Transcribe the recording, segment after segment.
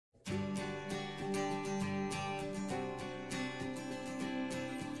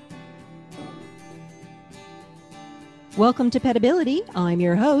Welcome to Petability. I'm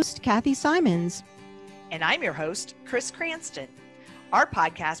your host, Kathy Simons. And I'm your host, Chris Cranston. Our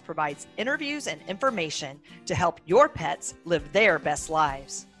podcast provides interviews and information to help your pets live their best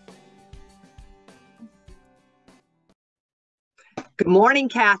lives. Good morning,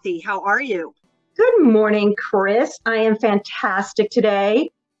 Kathy. How are you? Good morning, Chris. I am fantastic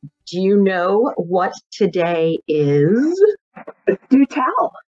today. Do you know what today is? Do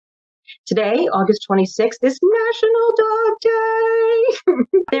tell. Today, August 26th, is National Dog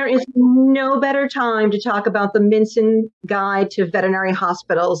Day. There is no better time to talk about the Minson Guide to Veterinary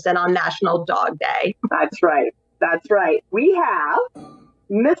Hospitals than on National Dog Day. That's right. That's right. We have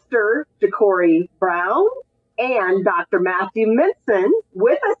Mr. Jacorey Brown and Dr. Matthew Minson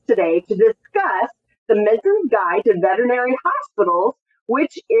with us today to discuss the Minson Guide to Veterinary Hospitals,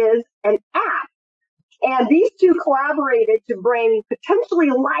 which is an app. And these two collaborated to bring potentially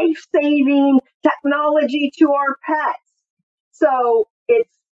life-saving technology to our pets. So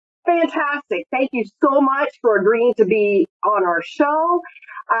it's fantastic. Thank you so much for agreeing to be on our show.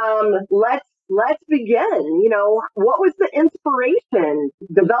 Let's begin. You know, what was the inspiration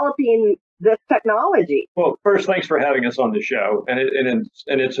developing this technology? Well, first, thanks for having us on the show, and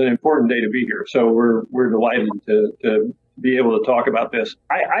it's an important day to be here. So we're delighted to be able to talk about this.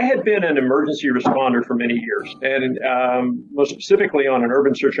 I had been an emergency responder for many years, and most specifically on an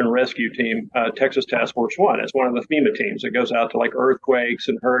urban search and rescue team, Texas Task Force One. It's one of the FEMA teams that goes out to like earthquakes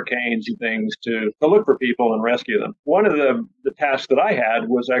and hurricanes and things to look for people and rescue them. One of the tasks that I had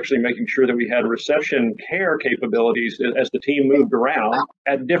was actually making sure that we had reception care capabilities as the team moved around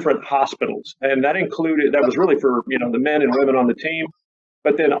at different hospitals, and that was really for the men and women on the team.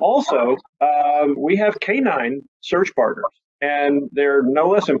 But then also, we have canine search partners, and they're no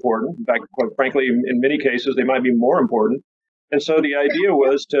less important. In fact, quite frankly, in many cases, they might be more important. And so the idea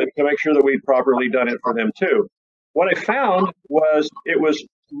was to make sure that we'd properly done it for them, too. What I found was it was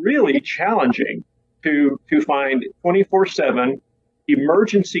really challenging to find 24/7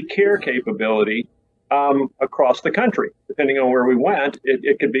 emergency care capability across the country. Depending on where we went,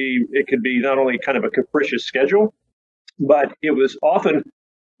 it could be not only kind of a capricious schedule, but it was often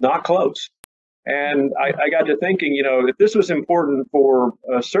not close. And I got to thinking, if this was important for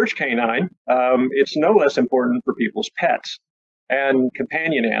a search canine, it's no less important for people's pets and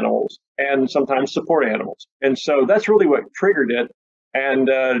companion animals and sometimes support animals. And so that's really what triggered it. And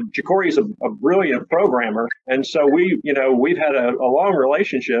Jacorey is a brilliant programmer. And so we've had a long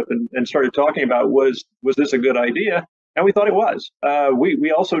relationship and started talking about was this a good idea? And we thought it was.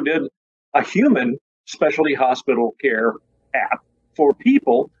 We also did a human specialty hospital care app for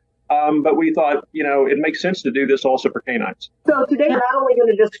people, but we thought, it makes sense to do this also for canines. So today we're not only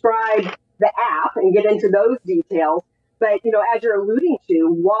going to describe the app and get into those details, but, as you're alluding to,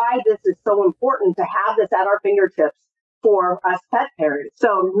 why this is so important to have this at our fingertips for us pet parents. So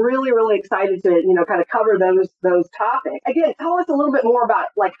I'm really, really excited to, kind of cover those topics. Again, tell us a little bit more about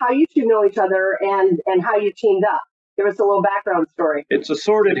like how you two know each other and how you teamed up. Give us a little background story. It's a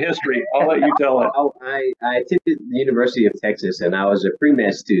sordid history. I'll let you tell it. I attended the University of Texas, and I was a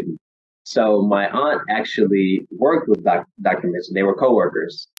pre-med student. So my aunt actually worked with Dr. Minson. They were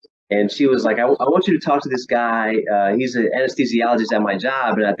coworkers. And she was like, I want you to talk to this guy. He's an anesthesiologist at my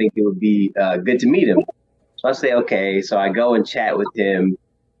job, and I think it would be good to meet him. So I say, okay. So I go and chat with him,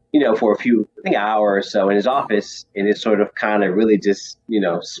 for an hour or so in his office, and it sort of kind of really just,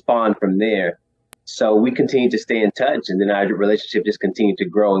 spawned from there. So we continued to stay in touch, and then our relationship just continued to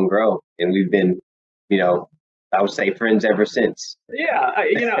grow and grow. And we've been, I would say friends ever since. Yeah.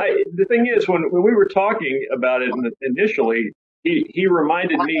 The thing is, when we were talking about it initially, he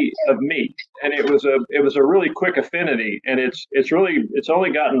reminded me of me, and it was a really quick affinity, and it's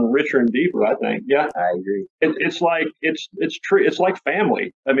only gotten richer and deeper, I think. Yeah, I agree. It's like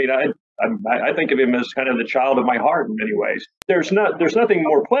family. I mean, I think of him as kind of the child of my heart in many ways. There's nothing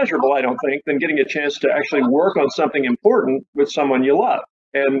more pleasurable, I don't think, than getting a chance to actually work on something important with someone you love.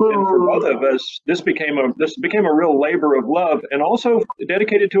 And for both of us, this became a real labor of love, and also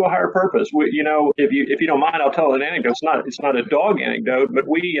dedicated to a higher purpose. If you don't mind, I'll tell an anecdote. It's not a dog anecdote, but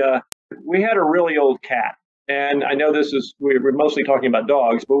we had a really old cat, and I know we're mostly talking about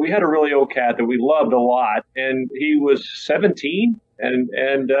dogs, but we had a really old cat that we loved a lot, and he was 17 and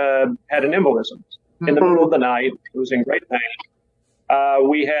had an embolism in the middle of the night. It was in great pain.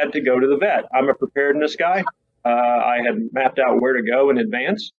 We had to go to the vet. I'm a preparedness guy. I had mapped out where to go in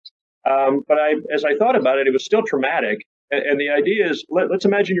advance. But as I thought about it, it was still traumatic. And the idea is, let's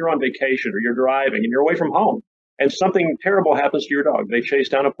imagine you're on vacation or you're driving and you're away from home and something terrible happens to your dog. They chase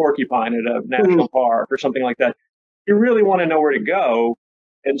down a porcupine at a national park or something like that. You really want to know where to go.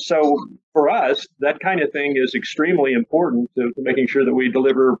 And so for us, that kind of thing is extremely important to making sure that we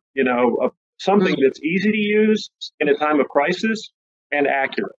deliver, something that's easy to use in a time of crisis and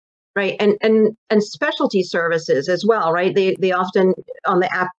accurate. Right. And specialty services as well, right? They often on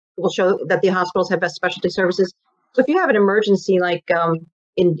the app will show that the hospitals have best specialty services. So if you have an emergency, like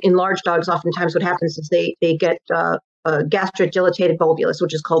in large dogs, oftentimes what happens is they get a gastric dilated volvulus,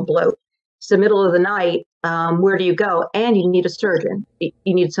 which is called bloat. It's the middle of the night. Where do you go? And you need a surgeon. You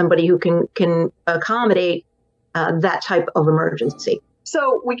need somebody who can accommodate that type of emergency.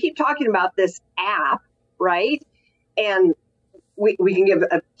 So we keep talking about this app, right? And we can give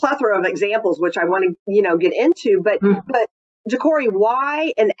a plethora of examples, which I want to, get into. But Jacorey,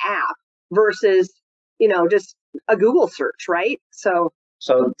 why an app versus, just a Google search, right? So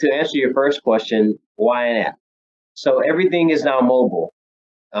to answer your first question, why an app? So everything is now mobile.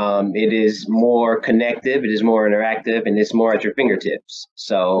 It is more connective, it is more interactive, and it's more at your fingertips.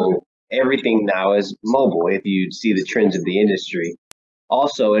 So everything now is mobile if you see the trends of the industry.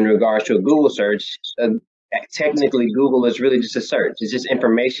 Also, in regards to a Google search, technically Google is really just a search. It's just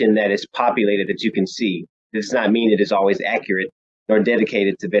information that is populated that you can see. It does not mean it is always accurate nor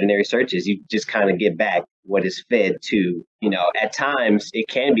dedicated to veterinary searches. You just kind of get back what is fed to, at times it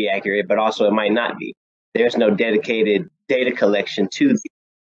can be accurate, but also it might not be. There's no dedicated data collection to the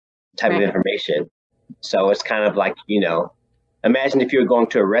type of information. So it's kind of like, imagine if you're going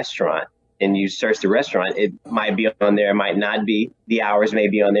to a restaurant and you search the restaurant, it might be on there, it might not be. The hours may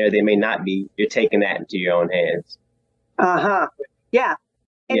be on there, they may not be. You're taking that into your own hands. Yeah.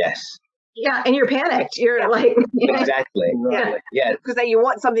 Yes. Yeah, and you're panicked. You're like... Exactly. Yeah. Because then you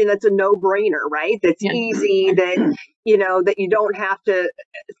want something that's a no-brainer, right? That's easy, that, that you don't have to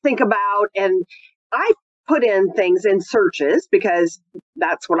think about. And I put in things in searches because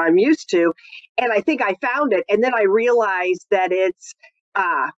that's what I'm used to. And I think I found it. And then I realized that it's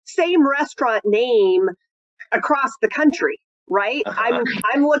same restaurant name across the country, right?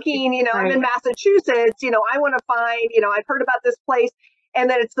 I'm looking, I'm in Massachusetts, I want to find, I've heard about this place. And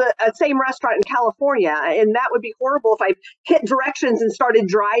then it's the same restaurant in California. And that would be horrible if I hit directions and started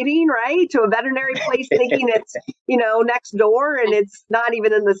driving, right, to a veterinary place thinking it's, next door, and it's not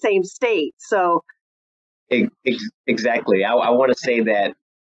even in the same state. So. Exactly. I want to say that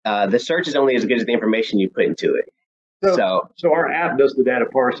the search is only as good as the information you put into it. So our app does the data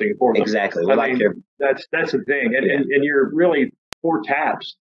parsing for them. Exactly. That's the thing. And you're really 4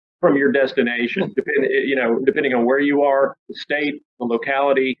 taps from your destination, depending on where you are, the state, the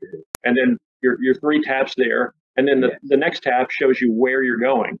locality, and then your 3 taps there. And then the next tap shows you where you're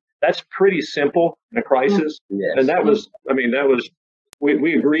going. That's pretty simple in a crisis. Yes. And that was,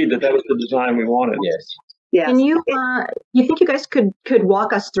 we agreed that was the design we wanted. Yes. Yeah. Can you think you guys could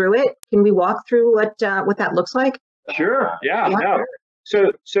walk us through it? Can we walk through what that looks like? Sure. Yeah. No.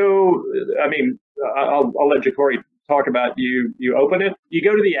 So I'll let Jacorey talk about you open it, you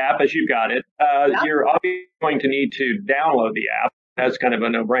go to the app as you've got it. You're obviously going to need to download the app. That's kind of a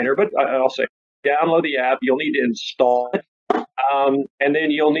no-brainer, but I'll say download the app. You'll need to install it. And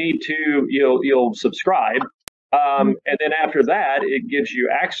then you'll subscribe. And then after that, it gives you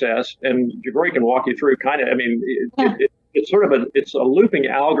access, and Jacorey can walk you through it's sort of it's a looping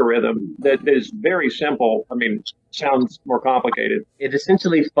algorithm that is very simple. Sounds more complicated. It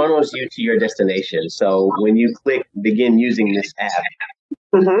essentially funnels you to your destination. So when you click begin using this app,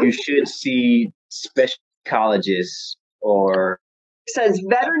 you should see special colleges or... It says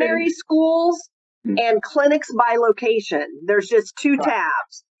veterinary schools and clinics by location. There's just 2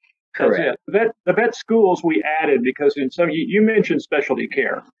 tabs. Correct. The vet schools we added because in some, you mentioned specialty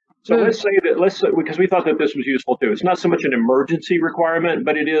care. So let's say because we thought that this was useful too. It's not so much an emergency requirement,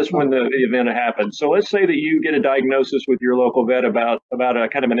 but it is when the event happens. So let's say that you get a diagnosis with your local vet about a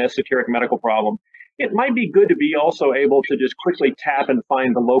kind of an esoteric medical problem. It might be good to be also able to just quickly tap and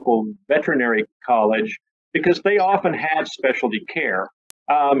find the local veterinary college, because they often have specialty care,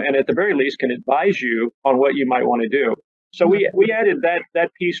 and at the very least can advise you on what you might want to do. So we added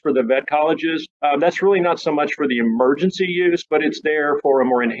that piece for the vet colleges. That's really not so much for the emergency use, but it's there for a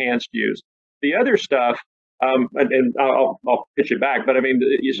more enhanced use. The other stuff, and I'll pitch it back, but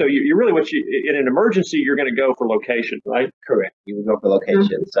so you really in an emergency, you're going to go for location, right? Correct. You would go for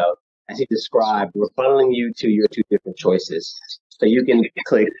location. So as you described, we're funneling you to your 2 different choices. So you can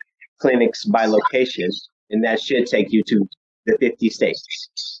click clinics by location, and that should take you to the 50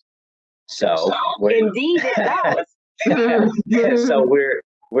 states. So indeed it does. So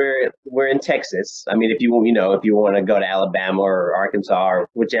we're in Texas. If you want to go to Alabama or Arkansas or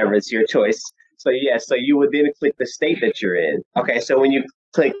whichever, it's your choice. So you would then click the state that you're in. Okay, so when you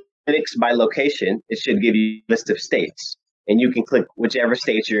click clinics by location, it should give you a list of states, and you can click whichever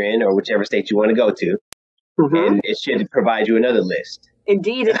state you're in or whichever state you want to go to. And it should provide you another list.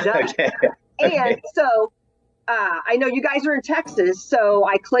 Indeed, it does. Okay. And so I know you guys are in Texas, so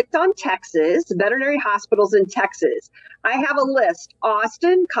I clicked on Texas, veterinary hospitals in Texas. I have a list: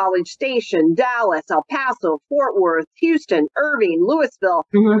 Austin, College Station, Dallas, El Paso, Fort Worth, Houston, Irving, Louisville,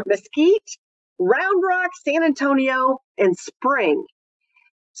 Mesquite, Round Rock, San Antonio, and Spring.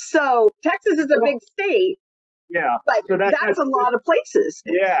 So Texas is a big state. Yeah, but so that's a lot of places.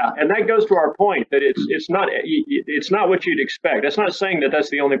 Yeah, and that goes to our point that it's not what you'd expect. That's not saying that that's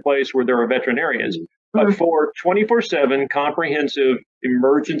the only place where there are veterinarians, but for 24/7 comprehensive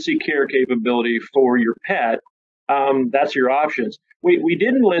emergency care capability for your pet, that's your options. We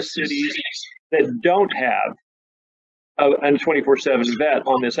didn't list cities that don't have a 24/7 vet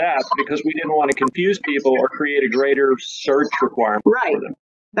on this app because we didn't want to confuse people or create a greater search requirement for them.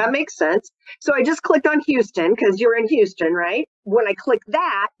 That makes sense. So I just clicked on Houston because you're in Houston, right? When I clicked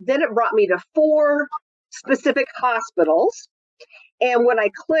that, then it brought me to 4 specific hospitals. And when I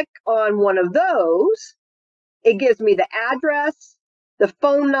click on one of those, it gives me the address, the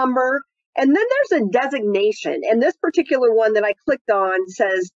phone number, and then there's a designation. And this particular one that I clicked on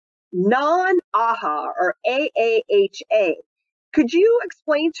says non-AHA or AAHA. Could you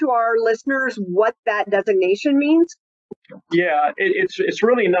explain to our listeners what that designation means? Yeah, it's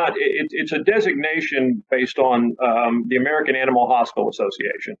really not. It's a designation based on the American Animal Hospital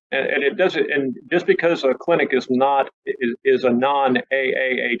Association, and it doesn't. And just because a clinic is a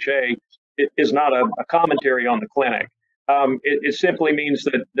non-AAHA, it is not a commentary on the clinic. It simply means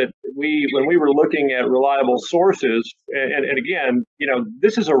that when we were looking at reliable sources, and again,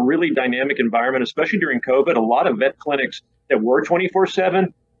 this is a really dynamic environment, especially during COVID. A lot of vet clinics that were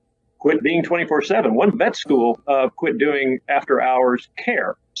 24/7. Quit being 24/7. One vet school quit doing after hours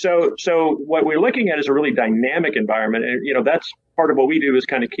care. So what we're looking at is a really dynamic environment. And, that's part of what we do is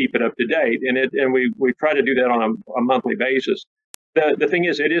kind of keep it up to date. And we try to do that on a monthly basis. The thing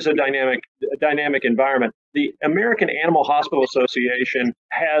is, it is a dynamic environment. The American Animal Hospital Association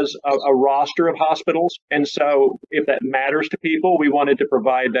has a roster of hospitals. And so if that matters to people, we wanted to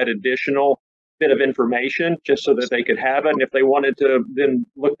provide that additional bit of information just so that they could have it. And if they wanted to then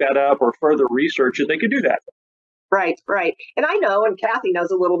look that up or further research it, they could do that. Right. And I know, and Kathy knows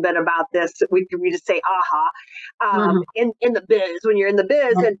a little bit about this. We just say AHA in the biz, when you're in the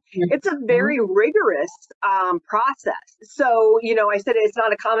biz, and it's a very rigorous process. So, I said it's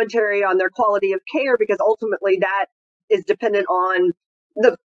not a commentary on their quality of care because ultimately that is dependent on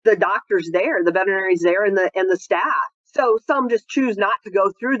the doctors there, the veterinaries there, and the staff. So some just choose not to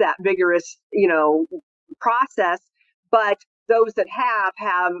go through that vigorous, process, but those that have,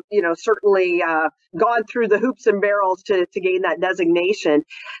 certainly gone through the hoops and barrels to gain that designation.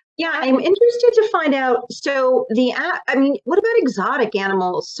 Yeah, I'm interested to find out. So what about exotic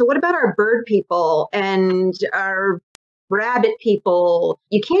animals? So what about our bird people and our rabbit people?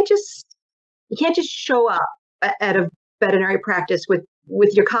 You can't just show up at a veterinary practice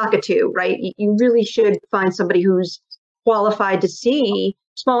with your cockatoo, right? You really should find somebody who's qualified to see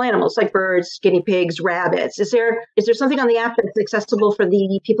small animals like birds, guinea pigs, rabbits. Is there something on the app that's accessible for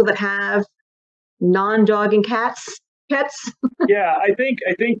the people that have non-dog and pets? Yeah, I think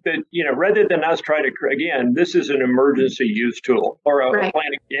that, rather than us try to, again, this is an emergency use tool or a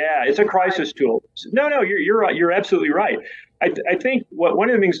planning. Yeah, it's a crisis tool. No, you're right. You're absolutely right. I think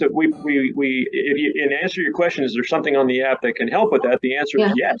one of the things that we if you, in answer to your question, is there something on the app that can help with that? The answer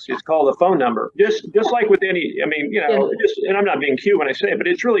is yes. It's called a phone number. Just like with any, and I'm not being cute when I say it, but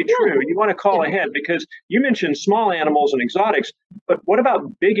it's really true. You want to call ahead because you mentioned small animals and exotics, but what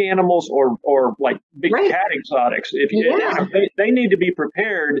about big animals or like big cat exotics? If they need to be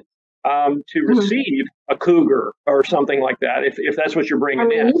prepared to receive a cougar or something like that, if that's what you're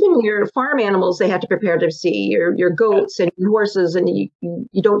bringing in. Even your farm animals, they have to prepare to see your goats and your horses, and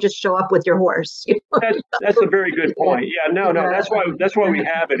you don't just show up with your horse. That's a very good point. Yeah, no, that's why we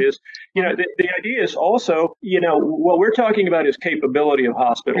have it. Is the idea is also what we're talking about is capability of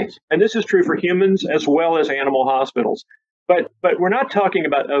hospitals, and this is true for humans as well as animal hospitals. But we're not talking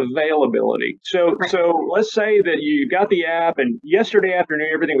about availability. So let's say that you got the app and yesterday afternoon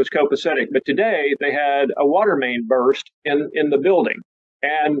everything was copacetic, but today they had a water main burst in the building,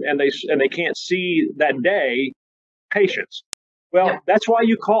 and they can't see that day patients. Well, that's why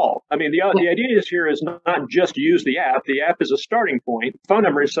you call. I mean, the idea here is not just use the app. The app is a starting point. Phone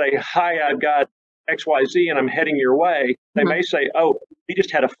number and say, "Hi, I've got XYZ and I'm heading your way." They may say, "Oh, we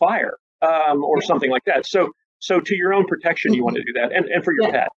just had a fire," or something like that. So to your own protection, you want to do that, and for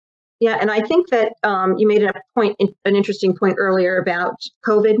your pet. Yeah, and I think that you made an interesting point earlier about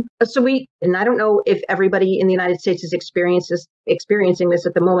COVID. So and I don't know if everybody in the United States is experiencing this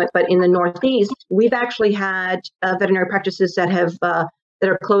at the moment, but in the Northeast, we've actually had veterinary practices that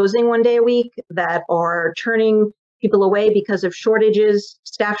are closing one day a week, that are turning people away because of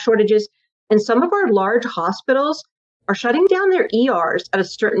staff shortages, and some of our large hospitals are shutting down their ERs at a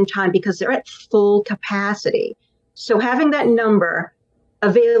certain time because they're at full capacity. So having that number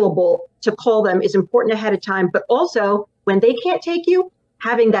available to call them is important ahead of time, but also when they can't take you,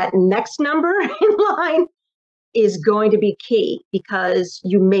 having that next number in line is going to be key, because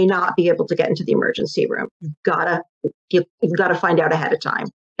you may not be able to get into the emergency room. You've got to find out ahead of time,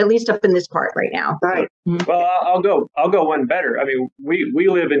 at least up in this part right now. Right. Mm-hmm. Well, I'll go one better. I mean, we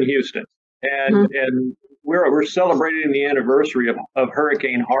live in Houston, and we're celebrating the anniversary of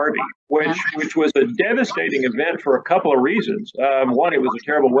Hurricane Harvey, which was a devastating event for a couple of reasons. One, it was a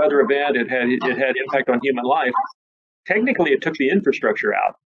terrible weather event. It had impact on human life. Technically, it took the infrastructure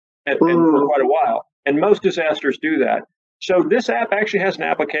out, and for quite a while. And most disasters do that. So this app actually has an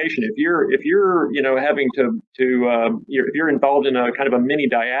application. If you're having if you're involved in a kind of a mini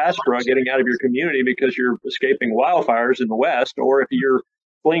diaspora, getting out of your community because you're escaping wildfires in the West, or if you're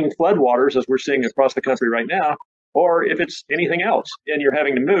fleeing floodwaters, as we're seeing across the country right now, or if it's anything else and you're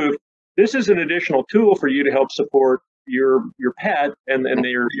having to move, this is an additional tool for you to help support your pet and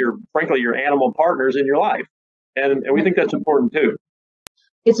frankly your animal partners in your life. And we think that's important too.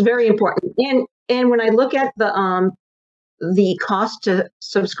 It's very important. And when I look at the cost to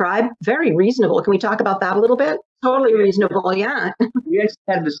subscribe, very reasonable. Can we talk about that a little bit? Totally reasonable, yeah. We actually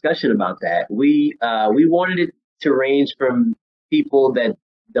had a discussion about that. We wanted it to range from people that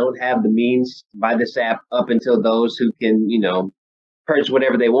don't have the means to buy this app up until those who can, purchase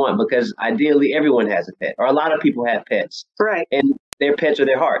whatever they want, because ideally everyone has a pet, or a lot of people have pets. Right. And their pets are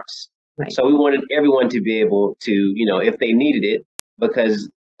their hearts. Right. So we wanted everyone to be able to, if they needed it, because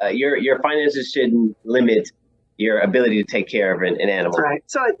your finances shouldn't limit your ability to take care of an animal. Right.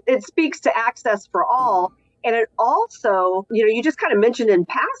 So it speaks to access for all. And it also, you just kind of mentioned in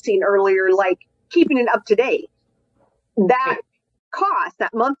passing earlier, like keeping it up to date. That cost,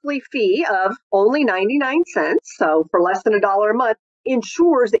 that monthly fee of only 99 cents, so for less than $1 a month,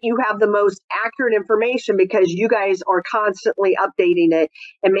 ensures that you have the most accurate information, because you guys are constantly updating it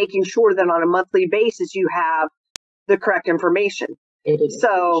and making sure that on a monthly basis you have the correct information.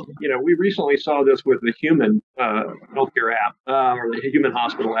 So, we recently saw this with the human healthcare app or the human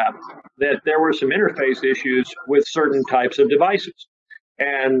hospital app, that there were some interface issues with certain types of devices.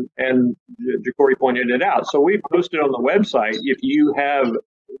 And Jacorey pointed it out. So we posted on the website, if you have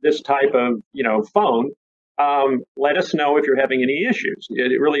this type of, phone, let us know if you're having any issues.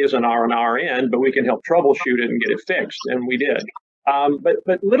 It really isn't on our end, but we can help troubleshoot it and get it fixed. And we did.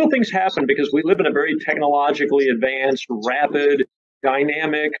 But little things happen because we live in a very technologically advanced, rapid,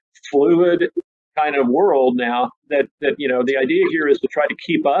 dynamic, fluid kind of world now that the idea here is to try to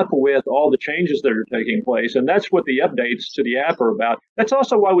keep up with all the changes that are taking place. And that's what the updates to the app are about. That's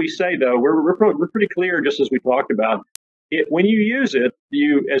also why we say, though, we're pretty clear, just as we talked about, when you use it,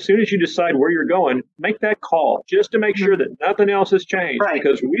 as soon as you decide where you're going, make that call just to make sure that nothing else has changed. Right.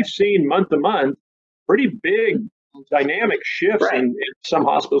 Because we've seen month to month pretty big dynamic shifts in some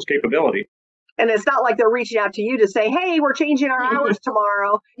hospitals' capability. And it's not like they're reaching out to you to say, hey, we're changing our hours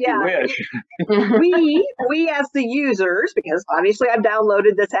tomorrow. Yeah. You wish. we as the users, because obviously I've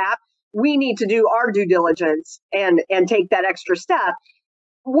downloaded this app, we need to do our due diligence and take that extra step,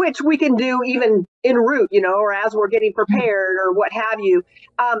 which we can do even en route, or as we're getting prepared or what have you.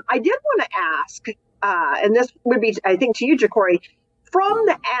 I did want to ask, and this would be, I think, to you, Jacorey, from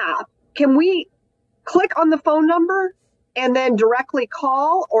the app, can we click on the phone number and then directly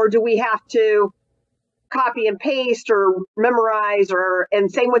call, or do we have to copy and paste or memorize,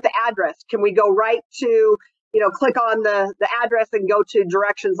 and same with the address? Can we go right to, click on the address and go to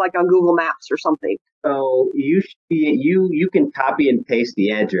directions like on Google Maps or something? So you can copy and paste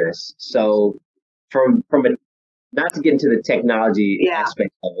the address. So from not to get into the technology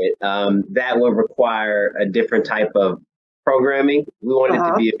aspect of it, that will require a different type of programming. We want it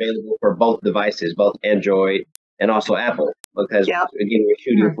to be available for both devices, both Android and also Apple, because again, we're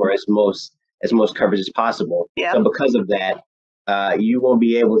shooting for as most coverage as possible. Yep. So because of that, you won't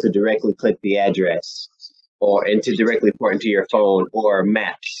be able to directly click the address and to directly port into your phone or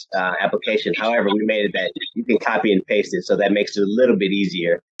Maps application. However, we made it that you can copy and paste it, so that makes it a little bit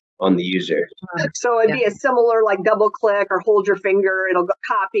easier on the user. So it'd be a similar like double click or hold your finger, it'll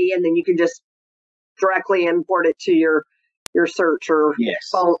copy, and then you can just directly import it to your search or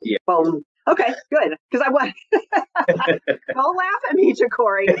phone Okay, good. Because I want. Don't laugh at me,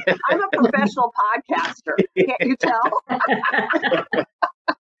 Jacorey. I'm a professional podcaster. Can't you tell?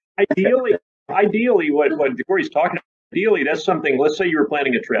 Ideally, what Jacorey's talking about, ideally, that's something. Let's say you were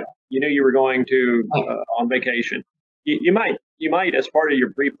planning a trip. You knew you were going to on vacation. You might, as part of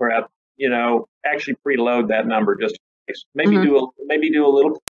your pre-prep, actually preload that number just in case. Maybe do a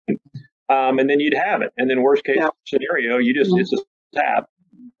little, and then you'd have it. And then worst case scenario, it's a tap.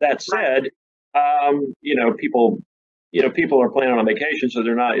 That said, people are planning on vacation, so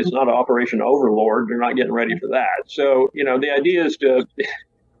it's not an operation overload. They're not getting ready for that. So, the idea is to, I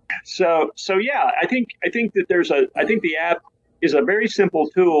think that I think the app is a very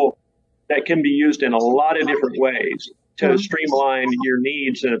simple tool that can be used in a lot of different ways to streamline your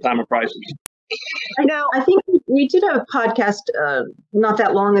needs in a time of crisis. Now, I think we did a podcast not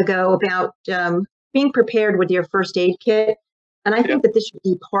that long ago about being prepared with your first aid kit. And I think that this should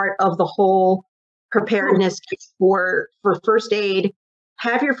be part of the whole preparedness for first aid.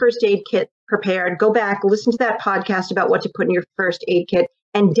 Have your first aid kit prepared. Go back, listen to that podcast about what to put in your first aid kit,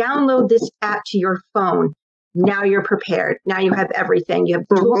 and download this app to your phone. Now you're prepared. Now you have everything. You have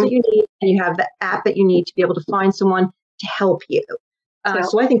the tools that you need, and you have the app that you need to be able to find someone to help you.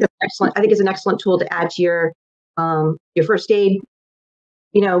 So I think that's excellent. I think it's an excellent tool to add to your first aid,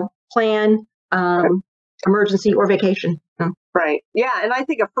 plan, emergency or vacation. Right. Yeah. And I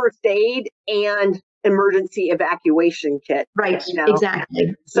think a first aid and emergency evacuation kit. Right.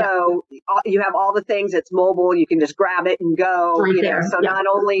 Exactly. So you have all the things. It's mobile. You can just grab it and go. Right there. So not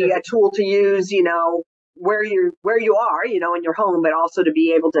only a tool to use, where you are, in your home, but also to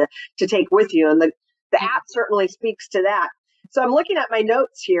be able to take with you. And the app certainly speaks to that. So I'm looking at my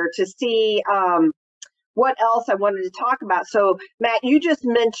notes here to see what else I wanted to talk about. So Matt, you just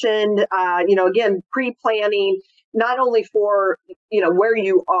mentioned, again, pre-planning, not only for, where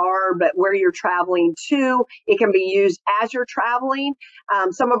you are, but where you're traveling to. It can be used as you're traveling.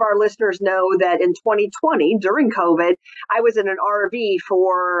 Some of our listeners know that in 2020, during COVID, I was in an RV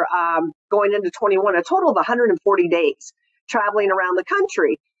for going into 21, a total of 140 days traveling around the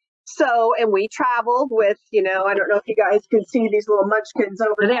country. So, and we traveled with, I don't know if you guys can see these little munchkins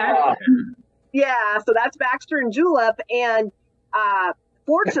over there. Yeah, so that's Baxter and Julep. And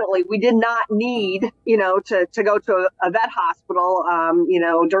fortunately, we did not need, to go to a vet hospital,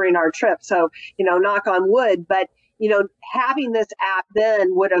 during our trip. So, knock on wood. But, having this app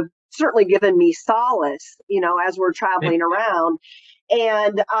then would have certainly given me solace, as we're traveling around.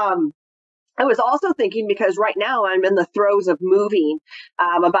 And I was also thinking, because right now I'm in the throes of moving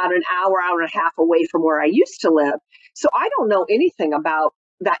about an hour and a half away from where I used to live. So I don't know anything about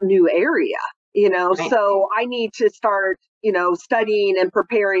that new area, so I need to start, studying and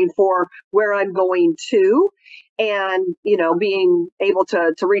preparing for where I'm going to, and, being able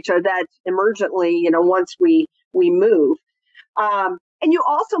to reach a vet emergently, once we move. And you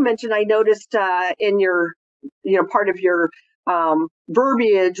also mentioned, I noticed in your, part of your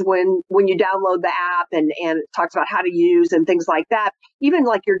verbiage when you download the app and it talks about how to use and things like that, even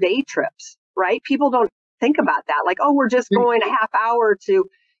like your day trips, right? People don't think about that. Like, we're just going a half hour to,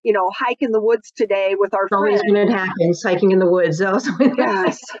 hike in the woods today with our friends. Always when it happens, hiking in the woods. Yes.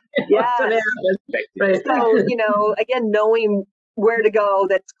 Right. So, again, knowing where to go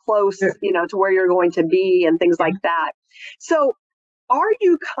that's close, to where you're going to be and things like that. So are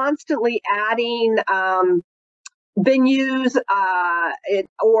you constantly adding venues,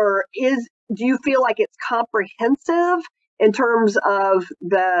 do you feel like it's comprehensive in terms of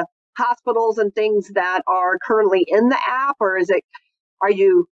the hospitals and things that are currently in the app, or are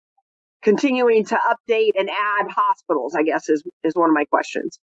you continuing to update and add hospitals, I guess is one of my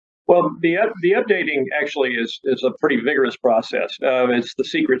questions. Well, the updating actually is a pretty vigorous process. It's the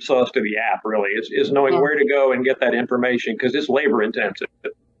secret sauce to the app, really, is knowing where to go and get that information, because it's labor intensive.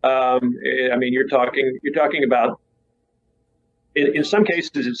 You're talking about, in some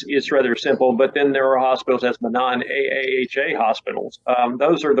cases it's rather simple, but then there are hospitals, that's the non-AAHA hospitals.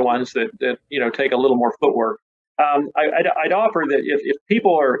 Those are the ones that take a little more footwork. I'd offer that if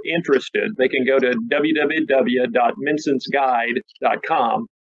people are interested, they can go to www.minsonsguide.com.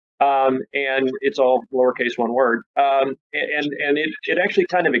 And it's all lowercase one word. And it actually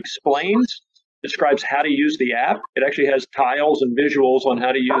kind of describes how to use the app. It actually has tiles and visuals on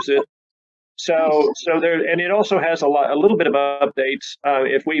how to use it. So there, and it also has a little bit of updates.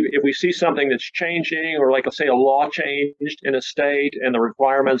 If we see something that's changing, or like, let's say a law changed in a state and the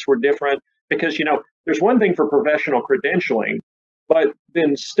requirements were different, because, there's one thing for professional credentialing, but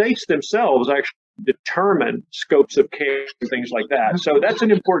then states themselves actually determine scopes of care and things like that. So that's an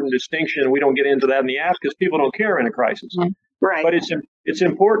important distinction. We don't get into that in the app because people don't care in a crisis. Right. But it's it's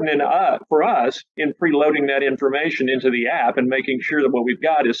important for us in preloading that information into the app and making sure that what we've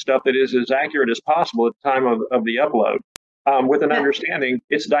got is stuff that is as accurate as possible at the time of the upload, with an understanding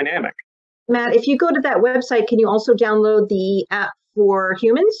it's dynamic. Matt, if you go to that website, can you also download the app for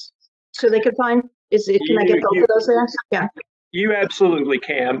humans so they can find? Can I get both of those there? Yeah. You absolutely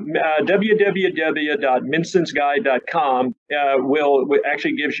can. www.minsonsguide.com will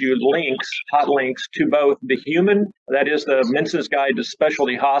actually gives you hot links to both the human, that is the Minson's Guide to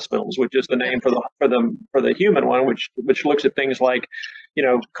Specialty Hospitals, which is the name for the human one, which looks at things like,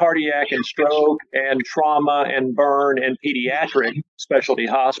 cardiac and stroke and trauma and burn and pediatric specialty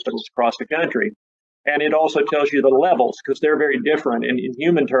hospitals across the country. And it also tells you the levels, because they're very different. In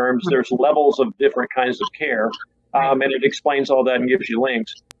human terms, there's levels of different kinds of care. And it explains all that and gives you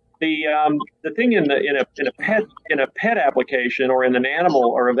links. The thing in a pet application or in an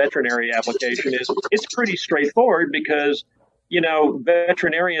animal or a veterinary application is it's pretty straightforward because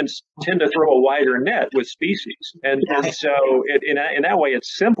veterinarians tend to throw a wider net with species, and so in that way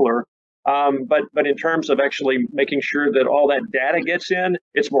it's simpler. But in terms of actually making sure that all that data gets in,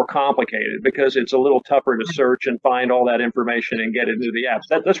 it's more complicated because it's a little tougher to search and find all that information and get it into the app.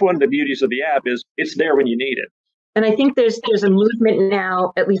 That's one of the beauties of the app is it's there when you need it. And I think there's a movement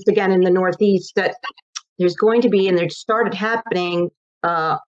now, at least again in the Northeast, that there's going to be, and they've started happening,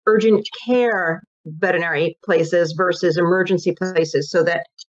 urgent care veterinary places versus emergency places, so that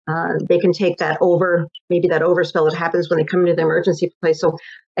they can take that overspill that happens when they come into the emergency place. So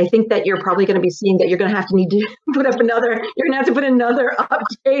I think that you're probably going to be seeing that you're going to have to need to put another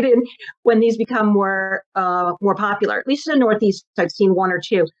update in when these become more popular. At least in the Northeast, I've seen one or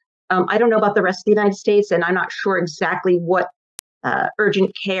two. I don't know about the rest of the United States, and I'm not sure exactly what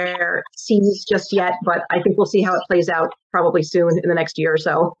urgent care sees just yet, but I think we'll see how it plays out probably soon in the next year or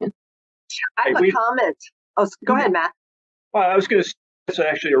so. I have a comment. Oh, go ahead, Matt. Well, I was going to say that's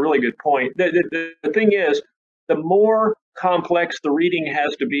actually a really good point. The thing is, the more complex the reading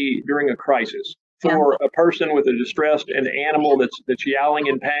has to be during a crisis for a person with a distressed an animal that's yowling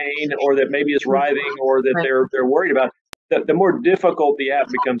in pain, or that maybe is writhing, or that they're worried about. The more difficult the app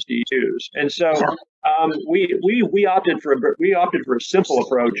becomes to use, and so we opted for a simple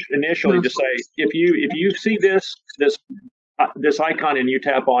approach initially to say if you see this icon and you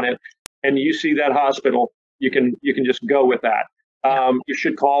tap on it and you see that hospital, you can just go with that. You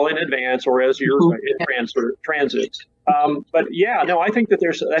should call in advance or as you're in transit. But I think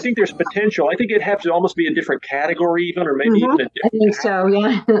there's potential. I think it has to almost be a different category even, or maybe even a different. I think so.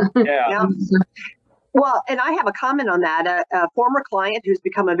 Yeah. Well, and I have a comment on that. A former client who's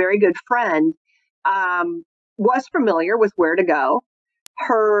become a very good friend was familiar with where to go.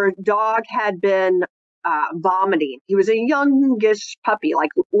 Her dog had been vomiting. He was a youngish puppy,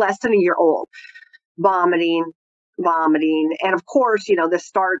 like less than a year old, vomiting. And of course, this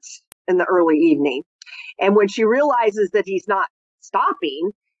starts in the early evening. And when she realizes that he's not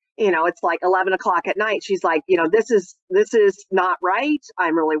stopping, it's like 11 o'clock at night. She's like, this is not right.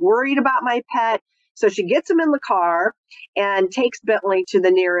 I'm really worried about my pet. So she gets him in the car and takes Bentley to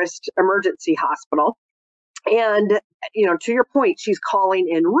the nearest emergency hospital. And, to your point, she's calling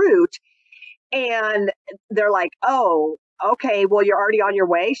en route. And they're like, oh, okay, well, you're already on your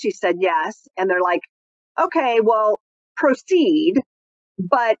way. She said yes. And they're like, okay, well, proceed.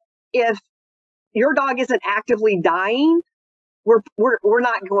 But if your dog isn't actively dying, we're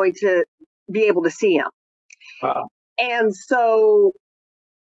not going to be able to see him. Wow. And so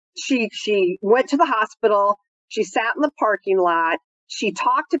she went to the hospital. She sat in the parking lot. She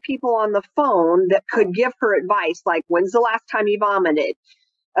talked to people on the phone that could give her advice, like, when's the last time you vomited?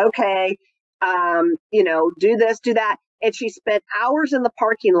 Okay, do this, do that. And she spent hours in the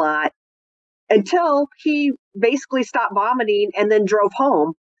parking lot until he basically stopped vomiting and then drove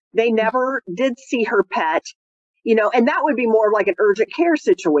home. They never did see her pet, and that would be more like an urgent care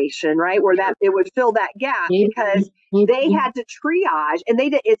situation, right? Where that it would fill that gap because they had to triage, and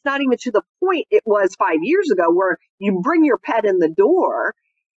it's not even to the point it was 5 years ago where you bring your pet in the door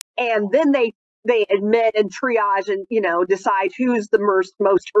and then they admit and triage and, decide who's the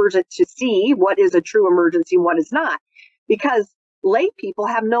most urgent to see, what is a true emergency, what is not, because lay people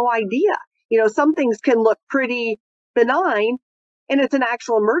have no idea. Some things can look pretty benign and it's an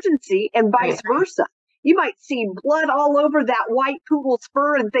actual emergency, and vice versa. You might see blood all over that white poodle's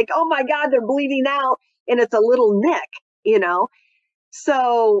fur and think, oh my God, they're bleeding out. And it's a little nick,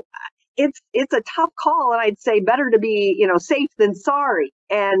 So it's a tough call. And I'd say better to be, safe than sorry.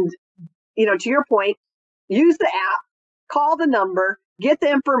 And, to your point, use the app, call the number, get the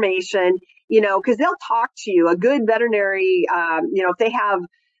information, because they'll talk to you. A good veterinary, if they have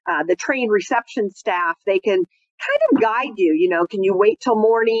the trained reception staff, they can kind of guide you, can you wait till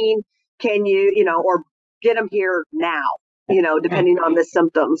morning? Can you, or get them here now, depending on the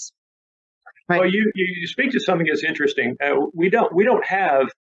symptoms. Right. Well, you speak to something that's interesting. We don't have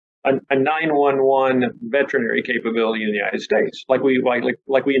a 911 veterinary capability in the United States like we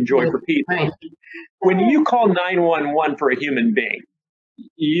enjoy for people. Right. When you call 911 for a human being,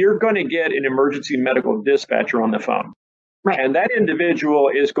 you're going to get an emergency medical dispatcher on the phone. Right. And that individual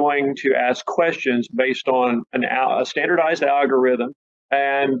is going to ask questions based on a standardized algorithm,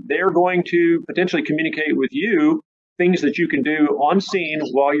 and they're going to potentially communicate with you things that you can do on scene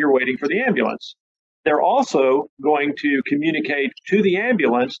while you're waiting for the ambulance. They're also going to communicate to the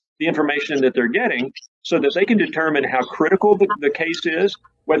ambulance the information that they're getting so that they can determine how critical the case is,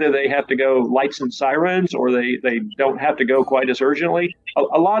 whether they have to go lights and sirens or they don't have to go quite as urgently,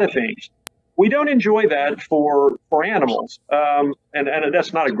 a lot of things. We don't enjoy that for animals. And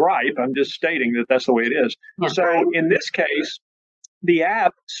that's not a gripe. I'm just stating that that's the way it is. Yeah. So in this case, the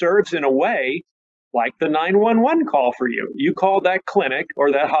app serves in a way like the 911 call for you. You call that clinic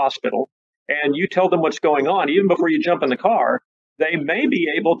or that hospital and you tell them what's going on. Even before you jump in the car, they may be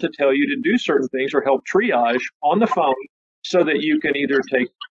able to tell you to do certain things or help triage on the phone so that you can either take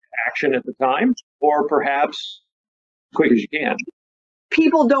action at the time or perhaps as quick as you can.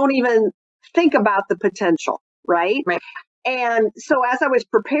 People don't even think about the potential, right? Right. And so as I was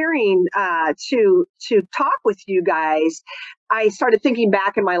preparing to talk with you guys, I started thinking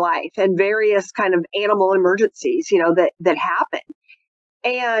back in my life and various kind of animal emergencies, that happened.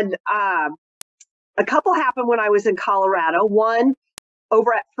 And a couple happened when I was in Colorado. One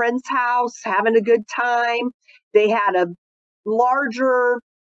over at friend's house, having a good time. They had a larger,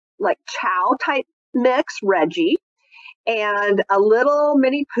 like chow type mix, Reggie, and a little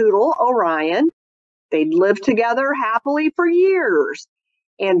mini poodle, Orion. They'd lived together happily for years,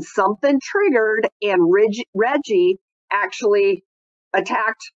 and something triggered, and Reggie actually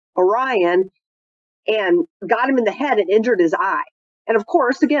attacked Orion and got him in the head and injured his eye. And of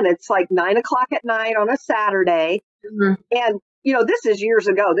course, again, it's like 9 o'clock at night on a Saturday. Mm-hmm. And, this is years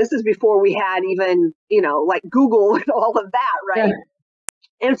ago. This is before we had even, like Google and all of that, right?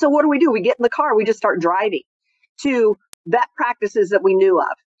 Yeah. And so what do? We get in the car. We just start driving to vet practices that we knew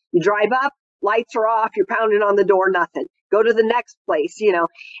of. You drive up, lights are off, you're pounding on the door, nothing. Go to the next place,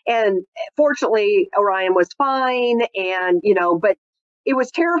 And fortunately, Orion was fine. And, but it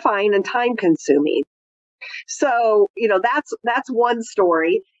was terrifying and time consuming. So, that's one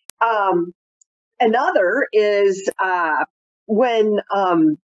story. Another is when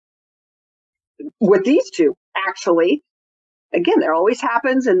with these two, actually, again, there always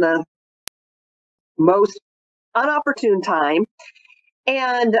happens in the most unopportune time.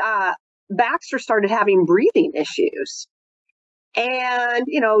 And Baxter started having breathing issues. And,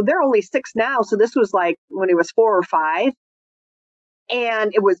 they're only 6 now. So this was like when he was 4 or 5.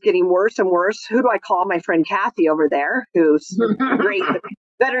 And it was getting worse and worse. Who do I call? My friend Kathy over there, who's a great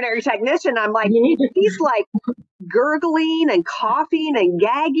veterinary technician. I'm like, he's like gurgling and coughing and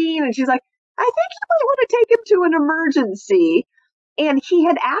gagging. And she's like, I think you might want to take him to an emergency. And he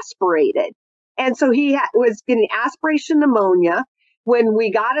had aspirated. And so he was getting aspiration pneumonia. When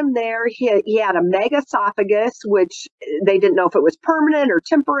we got him there, he had a megaesophagus, which they didn't know if it was permanent or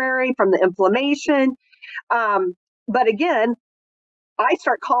temporary from the inflammation. But again, I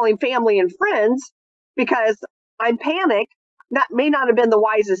start calling family and friends because I'm panicked. That may not have been the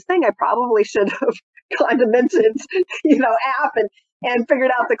wisest thing. I probably should have gone to Minson's, app and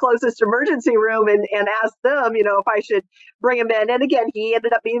figured out the closest emergency room and asked them, if I should bring him in. And again, he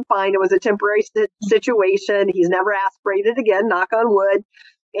ended up being fine. It was a temporary situation. He's never aspirated again, knock on wood.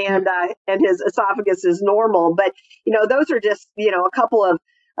 And his esophagus is normal. But, those are just, a couple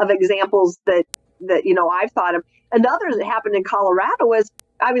of examples that I've thought of. Another that happened in Colorado was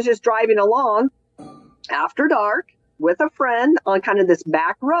I was just driving along after dark with a friend on kind of this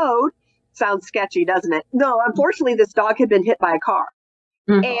back road. Sounds sketchy, doesn't it? No, unfortunately, this dog had been hit by a car.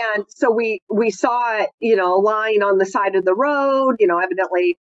 Mm-hmm. And so we saw it, lying on the side of the road,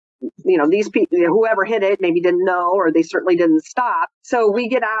 evidently, these people, whoever hit it maybe didn't know, or they certainly didn't stop. So we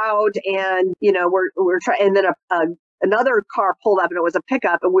get out and, we're trying, and then another car pulled up and it was a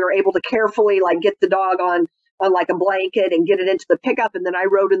pickup, and we were able to carefully get the dog on like a blanket and get it into the pickup. And then I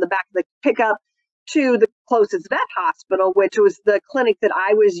rode in the back of the pickup to the closest vet hospital, which was the clinic that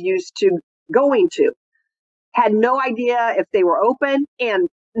I was used to going to. Had no idea if they were open, and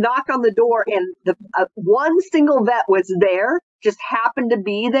knock on the door, and the one single vet was there, just happened to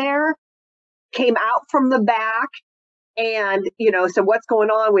be there, came out from the back and, said, what's going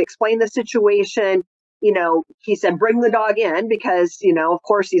on? We explained the situation. He said, bring the dog in because, of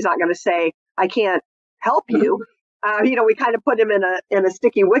course, he's not going to say, I can't help you. We kind of put him in a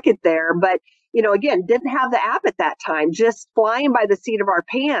sticky wicket there, but again, didn't have the app at that time, just flying by the seat of our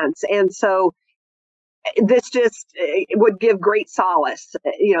pants. And so this just would give great solace,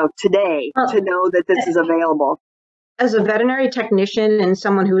 today to know that this is available. As a veterinary technician and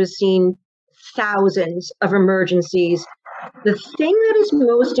someone who has seen thousands of emergencies, the thing that is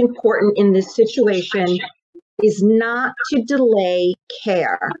most important in this situation is not to delay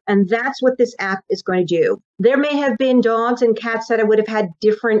care. And that's what this app is going to do. There may have been dogs and cats that would have had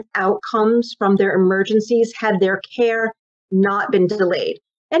different outcomes from their emergencies had their care not been delayed.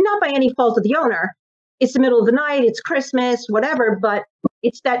 And not by any fault of the owner. It's the middle of the night, it's Christmas, whatever, but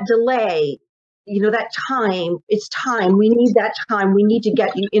it's that delay, that time. It's time. We need that time. We need to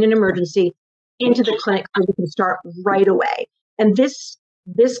get you in an emergency into the clinic so we can start right away. And this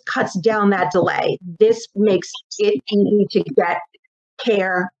cuts down that delay. This makes it easy to get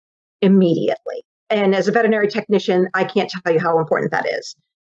care immediately. And as a veterinary technician, I can't tell you how important that is.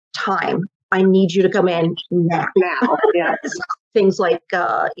 Time. I need you to come in now. Yeah. Things like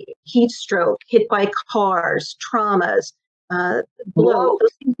heat stroke, hit by cars, traumas, blow.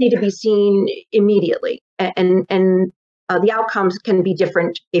 Those things need to be seen immediately. And the outcomes can be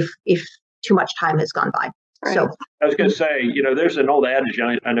different if too much time has gone by. Right. So I was going to say, there's an old adage,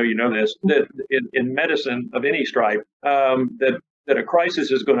 I know you know this, that in medicine of any stripe, that a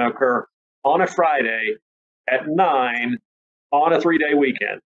crisis is going to occur on a Friday at 9 on a 3-day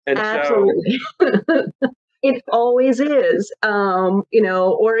weekend. And absolutely. It always is, or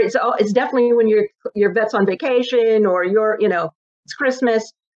it's definitely when your vet's on vacation or it's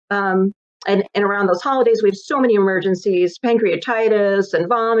Christmas. And around those holidays, we have so many emergencies, pancreatitis and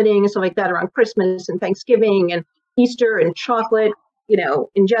vomiting and stuff like that around Christmas and Thanksgiving and Easter and chocolate,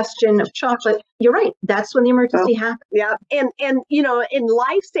 ingestion of chocolate. You're right. That's when the emergency happens. Yeah. And in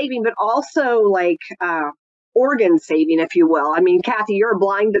life saving, but also like organ saving, if you will. I mean, Kathy, you're a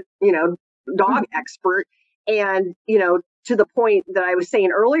blind, dog expert. And, to the point that I was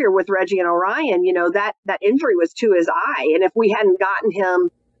saying earlier with Reggie and Orion, that injury was to his eye. And if we hadn't gotten him,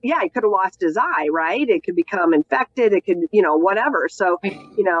 he could have lost his eye, right? It could become infected. It could, whatever. So,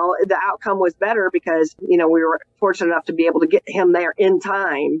 the outcome was better because, we were fortunate enough to be able to get him there in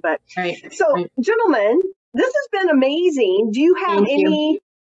time. But gentlemen, this has been amazing. Do you have any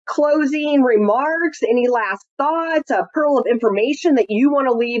closing remarks, any last thoughts, a pearl of information that you want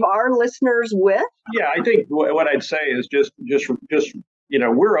to leave our listeners with? Yeah, I think what I'd say is just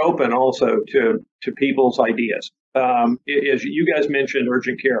we're open also to people's ideas. As you guys mentioned,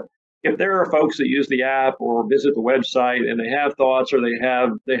 urgent care. If there are folks that use the app or visit the website and they have thoughts or they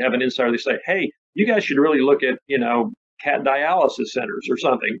have an insight, they say, hey, you guys should really look at, cat dialysis centers or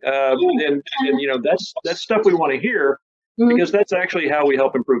something. And that's stuff we want to hear because that's actually how we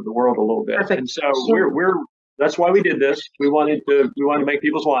help improve the world a little bit. Perfect. And so that's why we did this. We wanted to make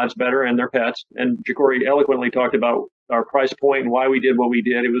people's lives better and their pets. And Jacorey eloquently talked about our price point and why we did what we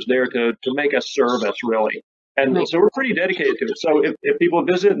did. It was there to make us service, really. And so we're pretty dedicated to it. So if people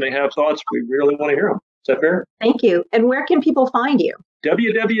visit and they have thoughts, we really want to hear them. Is that fair? Thank you. And where can people find you?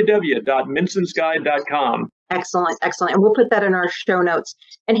 www.minsonsguide.com. Excellent. And we'll put that in our show notes.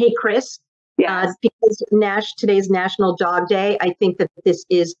 And hey, Chris, because today's National Dog Day, I think that this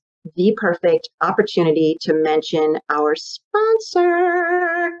is the perfect opportunity to mention our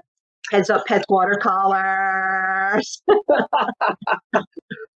sponsor, Heads Up Pets Water Collars.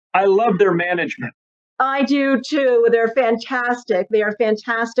 I love their management. I do too. They're fantastic. They are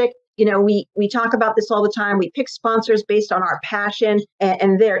fantastic. We talk about this all the time. We pick sponsors based on our passion,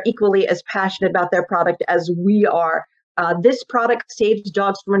 and they're equally as passionate about their product as we are. This product saves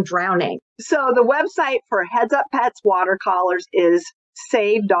dogs from drowning. So the website for Heads Up Pets Water Collars is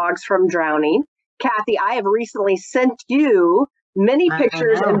Save Dogs from Drowning. Kathy, I have recently sent you many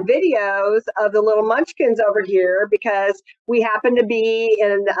pictures and videos of the little munchkins over here because we happen to be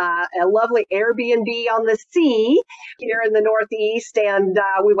in a lovely Airbnb on the sea here in the Northeast. And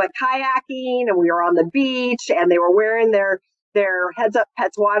we went kayaking and we were on the beach and they were wearing their Heads Up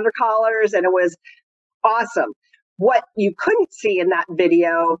Pets water collars, and it was awesome. What you couldn't see in that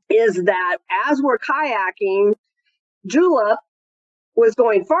video is that as we're kayaking, Julep was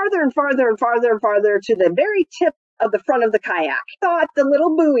going farther and farther and farther and farther to the very tip of the front of the kayak. Thought the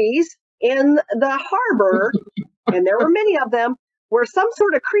little buoys in the harbor, and there were many of them, were some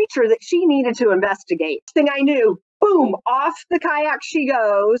sort of creature that she needed to investigate. Thing I knew, boom, off the kayak she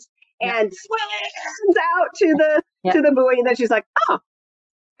goes and swims out to the buoy, and then she's like, oh,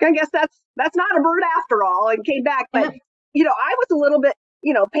 I guess that's not a bird after all, and came back. But I was a little bit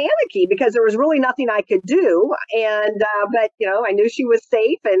panicky because there was really nothing I could do. And, but, I knew she was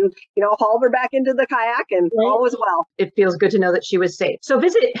safe and, hauled her back into the kayak and all was well. It feels good to know that she was safe. So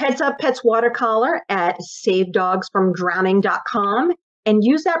visit Heads Up Pets Watercolor at SaveDogsFromDrowning.com and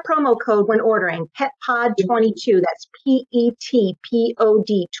use that promo code when ordering PetPod22. That's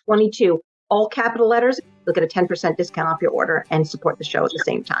PETPOD 22. All capital letters. You'll get a 10% discount off your order and support the show at the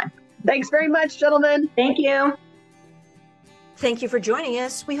same time. Thanks very much, gentlemen. Thank you. Thank you for joining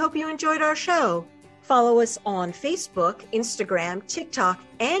us. We hope you enjoyed our show. Follow us on Facebook, Instagram, TikTok,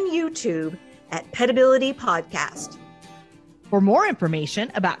 and YouTube at Petability Podcast. For more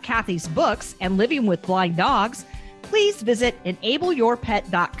information about Kathy's books and living with blind dogs, please visit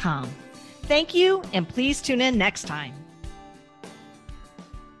enableyourpet.com. Thank you, and please tune in next time.